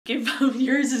If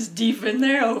yours is deep in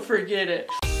there, oh, forget it.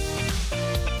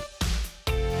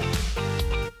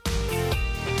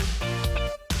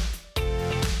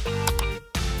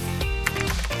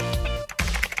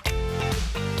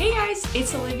 Hey guys,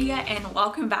 it's Olivia and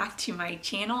welcome back to my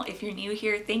channel. If you're new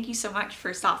here, thank you so much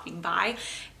for stopping by.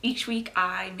 Each week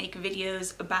I make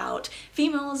videos about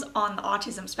females on the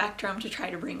autism spectrum to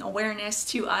try to bring awareness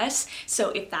to us.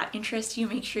 So if that interests you,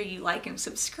 make sure you like and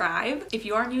subscribe. If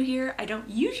you are new here, I don't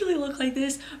usually look like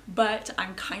this, but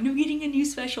I'm kind of getting a new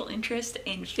special interest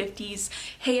in 50s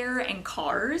hair and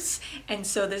cars. And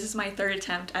so this is my third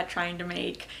attempt at trying to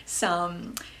make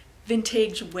some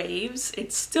vintage waves.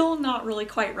 It's still not really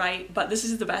quite right, but this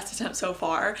is the best attempt so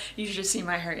far. You should just see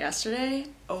my hair yesterday.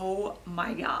 Oh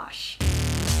my gosh.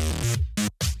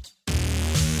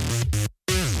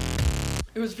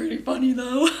 It was pretty funny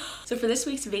though. So for this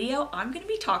week's video, I'm going to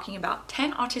be talking about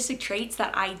 10 autistic traits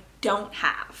that I don't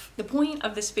have. The point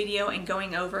of this video and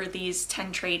going over these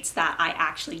 10 traits that I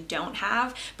actually don't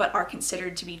have but are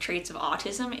considered to be traits of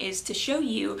autism is to show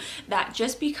you that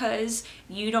just because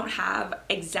you don't have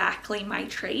exactly my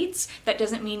traits, that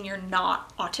doesn't mean you're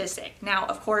not autistic. Now,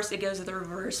 of course, it goes the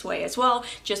reverse way as well.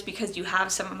 Just because you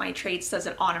have some of my traits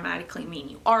doesn't automatically mean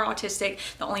you are autistic.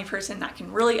 The only person that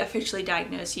can really officially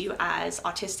diagnose you as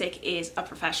autistic is a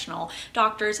professional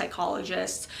doctor,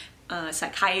 psychologist,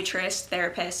 psychiatrist,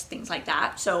 therapist, things like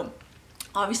that. So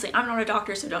obviously I'm not a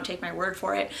doctor, so don't take my word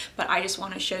for it, but I just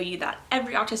want to show you that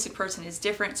every autistic person is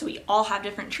different, so we all have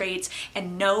different traits,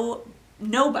 and no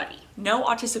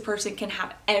autistic person can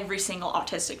have every single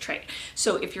autistic trait.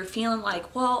 So if you're feeling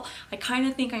like, well, I kind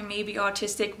of think I may be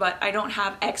autistic, but I don't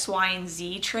have X, Y, and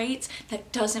Z traits,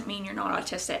 that doesn't mean you're not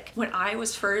autistic. When I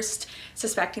was first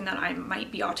suspecting that I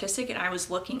might be autistic and I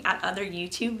was looking at other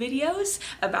YouTube videos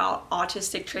about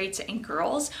autistic traits in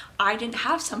girls, I didn't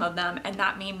have some of them, and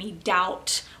that made me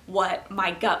doubt what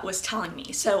my gut was telling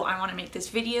me. So I want to make this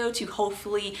video to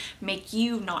hopefully make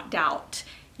you not doubt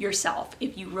yourself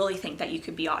if you really think that you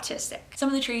could be autistic. Some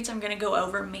of the traits I'm going to go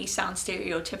over may sound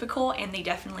stereotypical, and they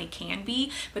definitely can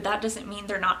be, but that doesn't mean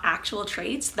they're not actual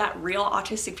traits that real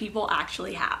autistic people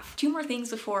actually have. Two more things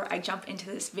before I jump into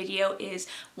this video is,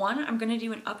 one, I'm going to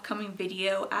do an upcoming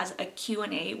video as a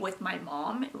Q&A with my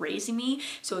mom raising me.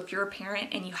 So if you're a parent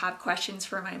and you have questions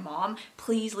for my mom,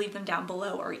 please leave them down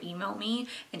below or email me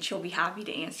and she'll be happy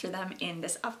to answer them in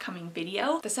this upcoming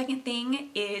video. The second thing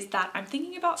is that I'm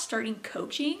thinking about starting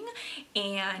coaching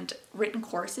and written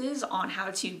courses on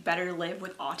how to better live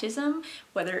with autism,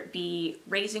 whether it be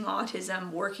raising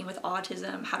autism, working with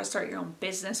autism, how to start your own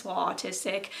business while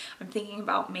autistic. I'm thinking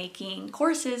about making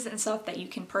courses and stuff that you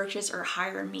can purchase or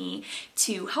hire me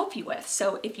to help you with.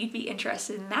 So if you'd be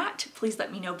interested in that, please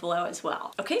let me know below as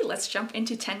well. Okay, let's jump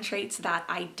into 10 traits that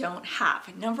I don't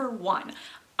have. Number one,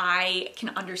 I can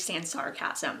understand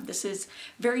sarcasm. This is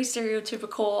very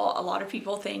stereotypical. A lot of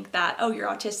people think that, oh, you're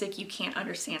autistic, you can't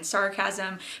understand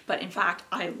sarcasm. But in fact,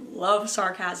 I love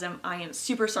sarcasm. I am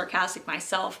super sarcastic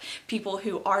myself. People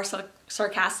who are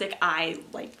sarcastic, I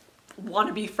want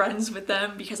to be friends with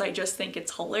them because I just think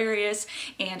it's hilarious,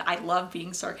 and I love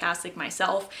being sarcastic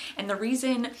myself. And the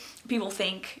reason people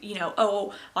think, you know,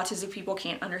 oh, autistic people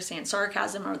can't understand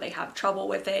sarcasm or they have trouble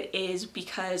with it is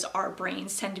because our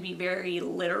brains tend to be very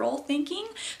literal thinking.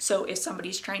 So if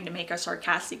somebody's trying to make a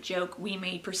sarcastic joke, we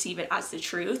may perceive it as the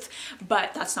truth,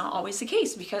 but that's not always the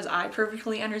case because I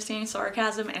perfectly understand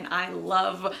sarcasm and I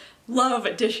love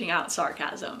dishing out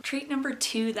sarcasm. Trait number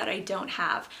two that I don't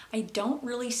have, I don't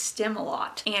really stim a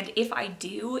lot. And if I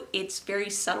do, it's very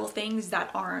subtle things that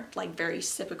aren't like very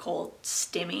typical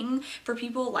stimming for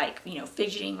people, like, you know,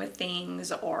 fidgeting with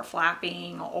things or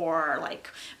flapping or like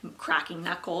cracking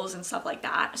knuckles and stuff like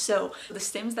that. So the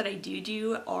stims that I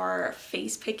do are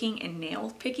face picking and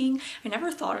nail picking. I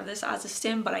never thought of this as a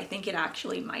stim, but I think it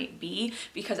actually might be,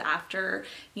 because after,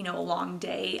 you know, a long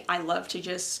day, I love to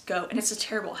just go, and it's a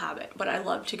terrible habit, but I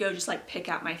love to go just like pick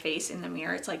at my face in the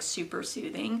mirror. It's like super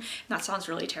soothing. And that sounds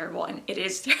really terrible, and it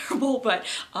is terrible, but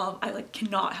I like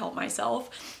cannot help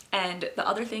myself. And the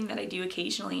other thing that I do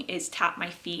occasionally is tap my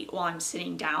feet while I'm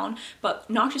sitting down, but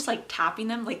not just like tapping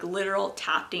them, like literal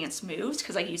tap dance moves,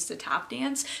 because I used to tap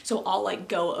dance. So I'll like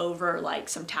go over like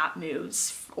some tap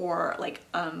moves or like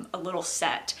a little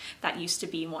set that used to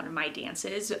be one of my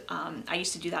dances. I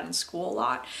used to do that in school a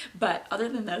lot, but other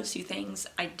than those two things,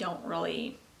 I don't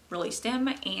really really stim,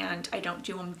 and I don't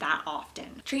do them that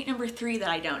often. Trait number 3 that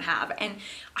I don't have, and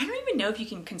I don't even know if you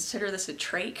can consider this a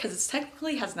trait because it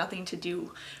technically has nothing to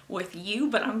do with you,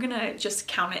 but I'm gonna just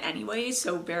count it anyway,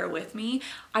 so bear with me.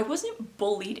 I wasn't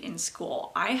bullied in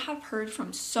school. I have heard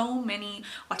from so many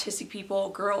autistic people,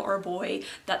 girl or boy,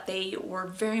 that they were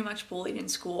very much bullied in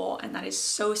school, and that is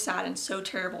so sad and so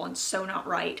terrible and so not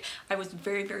right. I was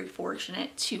very, very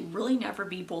fortunate to really never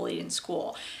be bullied in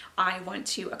school. I went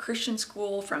to a Christian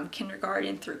school from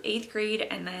kindergarten through 8th grade,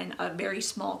 and then a very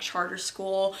small charter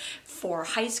school for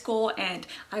high school, and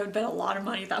I would bet a lot of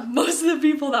money that most of the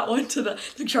people that went to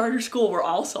the charter school were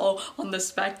also on the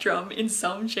spectrum in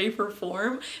some shape or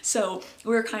form. So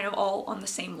we were kind of all on the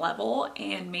same level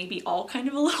and maybe all kind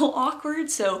of a little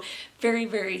awkward. So very,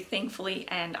 very thankfully,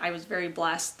 and I was very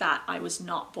blessed that I was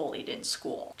not bullied in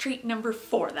school. Trait number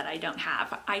 4 that I don't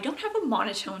have a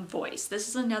monotone voice. This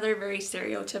is another very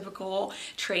stereotypical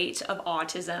trait of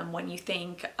autism. When you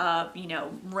think of, you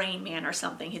know, Rain Man or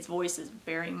something, his voice is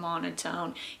very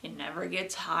monotone. It never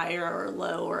gets higher or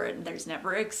lower, and there's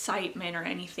never excitement or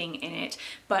anything in it,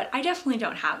 but I definitely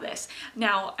don't have this.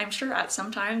 Now, I'm sure at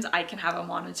sometimes I can have a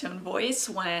monotone voice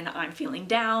when I'm feeling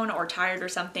down or tired or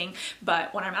something,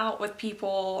 but when I'm out with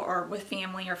people or with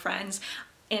family or friends,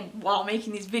 and while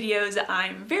making these videos,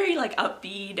 I'm very like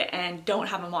upbeat and don't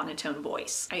have a monotone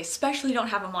voice. I especially don't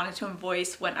have a monotone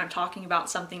voice when I'm talking about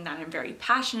something that I'm very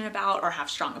passionate about or have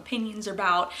strong opinions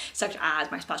about, such as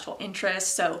my special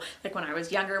interests. So like when I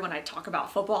was younger, when I talk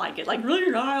about football, I get like really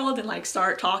riled and like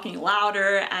start talking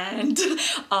louder and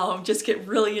just get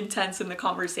really intense in the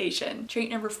conversation. Trait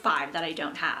number 5 that I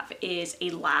don't have is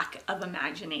a lack of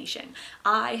imagination.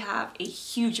 I have a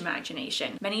huge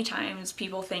imagination. Many times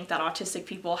people think that autistic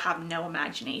people have no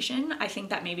imagination. I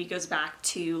think that maybe goes back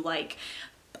to like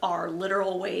our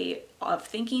literal way of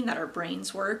thinking, that our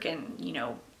brains work, and you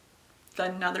know,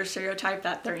 another stereotype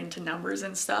that they're into numbers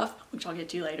and stuff, which I'll get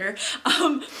to later.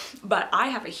 But I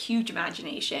have a huge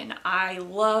imagination. I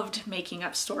loved making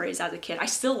up stories as a kid. I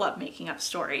still love making up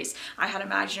stories. I had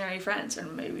imaginary friends,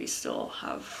 and maybe still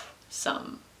have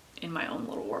some in my own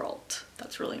little world.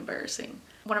 That's really embarrassing.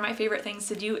 One of my favorite things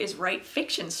to do is write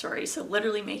fiction stories, so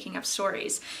literally making up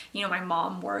stories. You know, my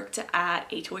mom worked at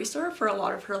a toy store for a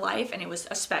lot of her life, and it was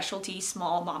a specialty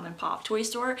small mom and pop toy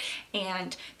store,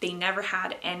 and they never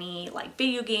had any like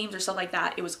video games or stuff like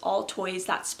that. It was all toys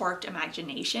that sparked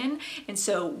imagination, and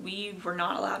so we were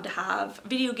not allowed to have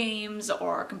video games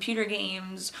or computer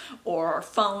games or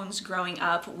phones growing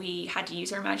up. We had to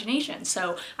use our imagination.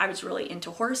 So I was really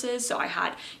into horses, so I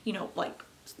had, you know, like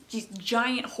these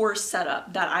giant horse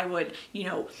setup that I would, you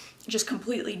know, just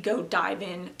completely go dive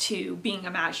into being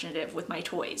imaginative with my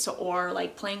toys, or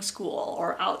like playing school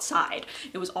or outside.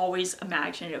 It was always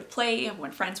imaginative play.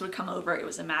 When friends would come over, it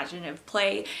was imaginative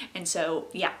play. And so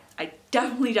yeah, I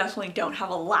definitely don't have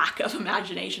a lack of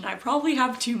imagination. I probably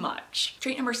have too much.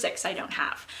 Trait number 6 I don't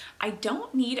have. I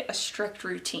don't need a strict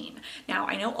routine. Now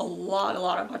I know a lot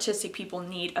of autistic people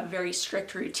need a very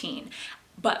strict routine.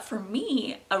 But for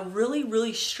me, a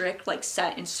really strict, like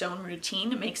set in stone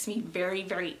routine makes me very,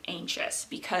 very anxious,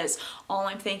 because all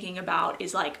I'm thinking about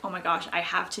is like, oh my gosh, I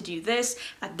have to do this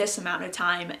at this amount of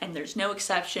time and there's no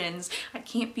exceptions. I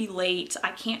can't be late.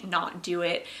 I can't not do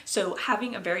it. So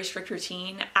having a very strict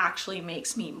routine actually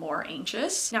makes me more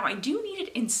anxious. Now I do need it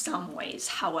in some ways,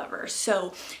 however.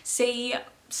 So say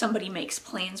somebody makes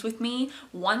plans with me,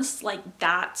 once like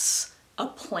that's a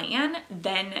plan,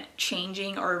 then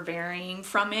changing or varying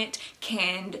from it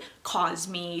can cause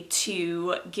me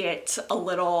to get a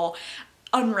little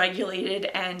unregulated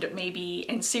and maybe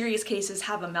in serious cases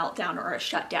have a meltdown or a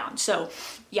shutdown. So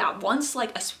yeah, once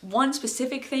like one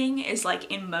specific thing is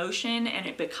like in motion and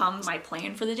it becomes my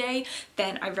plan for the day,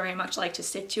 then I very much like to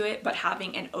stick to it. But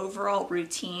having an overall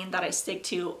routine that I stick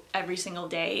to every single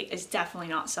day is definitely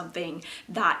not something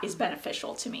that is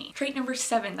beneficial to me. Trait number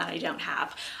 7 that I don't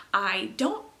have. I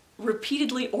don't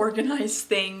repeatedly organize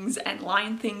things and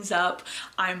line things up.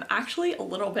 I'm actually a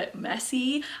little bit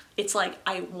messy. It's like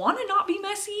I want to not be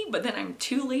messy, but then I'm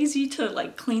too lazy to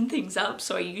like clean things up.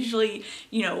 So I usually,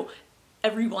 you know,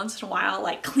 every once in a while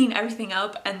like clean everything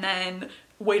up and then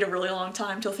wait a really long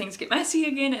time till things get messy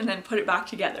again and then put it back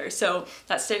together. So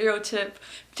that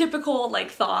typical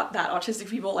like thought that autistic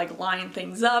people like line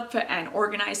things up and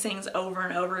organize things over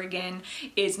and over again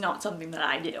is not something that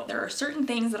I do. There are certain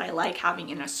things that I like having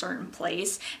in a certain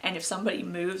place, and if somebody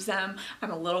moves them, I'm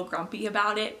a little grumpy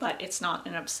about it, but it's not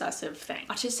an obsessive thing.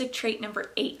 Autistic trait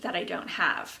number 8 that I don't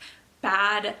have.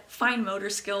 bad fine motor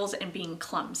skills and being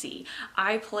clumsy.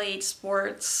 I played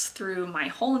sports through my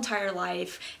whole entire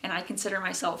life and I consider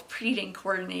myself pretty dang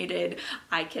coordinated.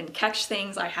 I can catch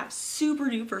things. I have super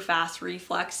duper fast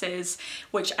reflexes,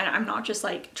 which, and I'm not just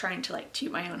like trying to like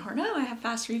toot my own horn. No, I have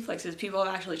fast reflexes. People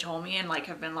have actually told me and like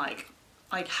have been like,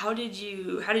 how did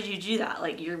you do that?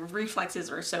 Like, your reflexes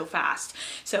are so fast.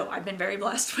 So I've been very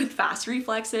blessed with fast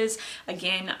reflexes.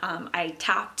 Again, I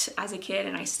tapped as a kid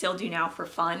and I still do now for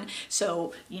fun.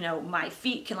 So, you know, my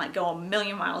feet can like go a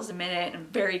million miles a minute and I'm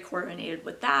very coordinated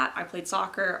with that. I played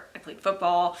soccer, I played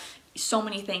football, so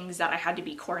many things that I had to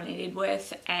be coordinated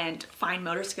with, and fine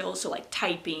motor skills. So like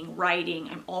typing, writing,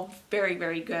 I'm all very,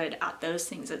 very good at those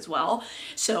things as well.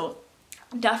 So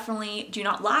definitely do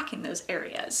not lack in those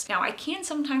areas. Now, I can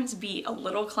sometimes be a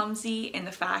little clumsy in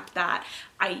the fact that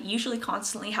I usually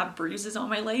constantly have bruises on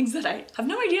my legs that I have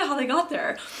no idea how they got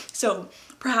there. So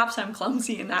perhaps I'm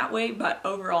clumsy in that way, but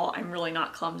overall I'm really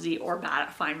not clumsy or bad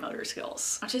at fine motor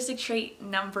skills. Autistic trait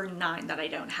number 9 that I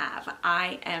don't have.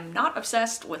 I am not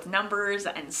obsessed with numbers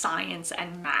and science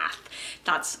and math.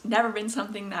 That's never been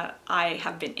something that I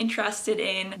have been interested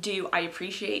in. Do I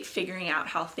appreciate figuring out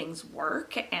how things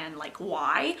work and like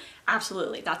why?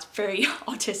 Absolutely. That's very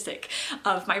autistic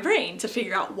of my brain to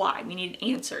figure out why. We need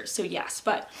answers. So yes,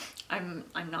 but I'm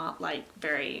not like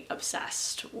very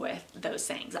obsessed with those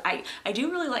things. I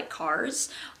do really like cars,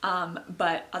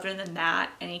 but other than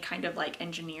that, any kind of like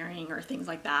engineering or things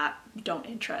like that don't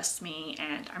interest me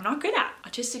and I'm not good at.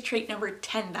 Autistic trait number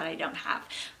 10 that I don't have.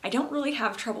 I don't really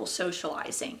have trouble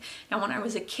socializing. Now, when I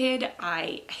was a kid,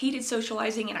 I hated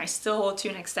socializing and I still to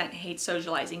an extent hate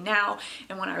socializing now.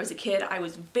 And when I was a kid, I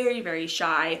was very, very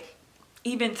shy,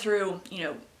 even through, you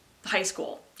know, high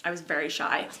school. I was very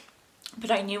shy. But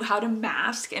I knew how to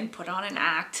mask and put on an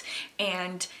act,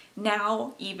 and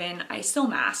now even I still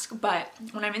mask, but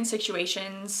when I'm in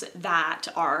situations that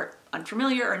are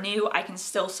unfamiliar or new, I can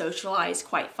still socialize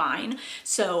quite fine.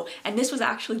 So, and this was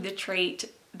actually the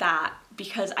trait that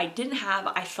because I didn't have,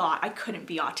 I thought I couldn't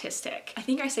be autistic. I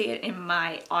think I say it in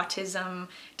my autism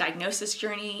diagnosis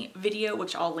journey video,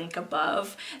 which I'll link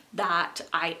above, that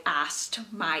I asked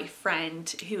my friend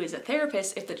who is a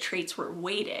therapist if the traits were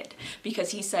weighted,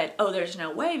 because he said, oh, there's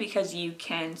no way because you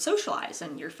can socialize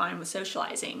and you're fine with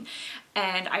socializing.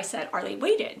 And I said, are they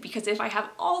weighted? Because if I have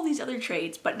all these other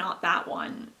traits but not that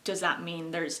one, does that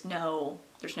mean there's no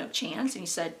chance? And he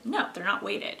said, no, they're not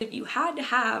weighted. If you had to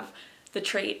have the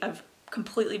trait of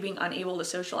completely being unable to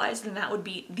socialize, then that would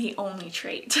be the only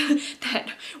trait that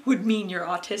would mean you're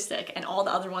autistic, and all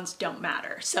the other ones don't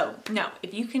matter. So no,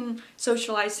 if you can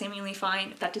socialize seemingly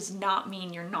fine, that does not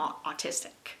mean you're not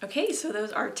autistic. Okay, so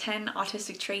those are 10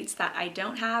 autistic traits that I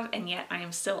don't have, and yet I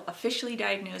am still officially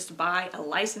diagnosed by a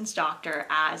licensed doctor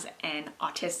as an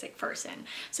autistic person.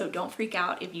 So don't freak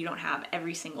out if you don't have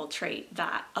every single trait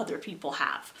that other people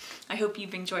have. I hope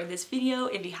you've enjoyed this video.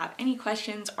 If you have any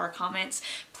questions or comments,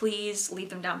 please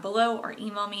leave them down below or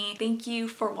email me. Thank you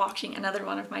for watching another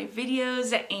one of my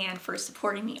videos and for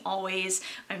supporting me always.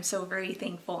 I'm so very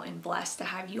thankful and blessed to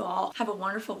have you all. Have a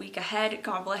wonderful week ahead.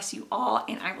 God bless you all,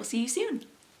 and I will see you soon.